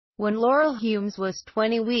When Laurel Humes was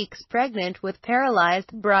 20 weeks pregnant with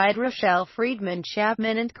Paralyzed bride Rachelle Friedman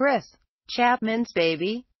Chapman and Chris Chapman's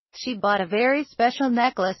baby, she bought a very special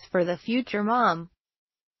necklace for the future mom.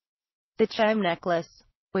 The chime necklace,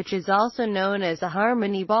 which is also known as a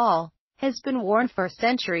harmony ball, has been worn for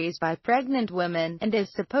centuries by pregnant women and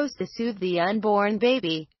is supposed to soothe the unborn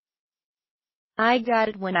baby. I got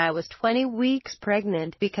it when I was 20 weeks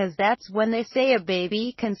pregnant because that's when they say a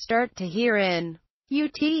baby can start to hear in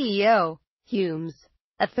utero. Humes,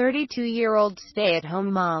 a 32-year-old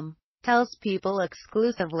stay-at-home mom, tells People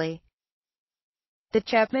exclusively. The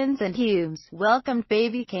Chapmans and Humes welcomed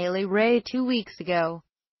baby Kaylee Ray 2 weeks ago.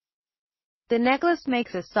 The necklace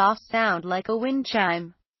makes a soft sound like a wind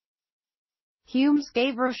chime. Humes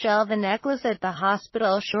gave Rachelle the necklace at the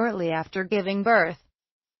hospital shortly after giving birth.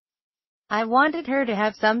 I wanted her to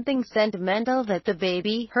have something sentimental that the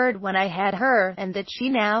baby heard when I had her and that she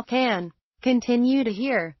now can continue to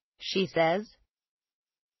hear, she says.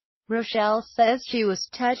 Rachelle says she was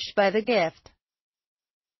touched by the gift.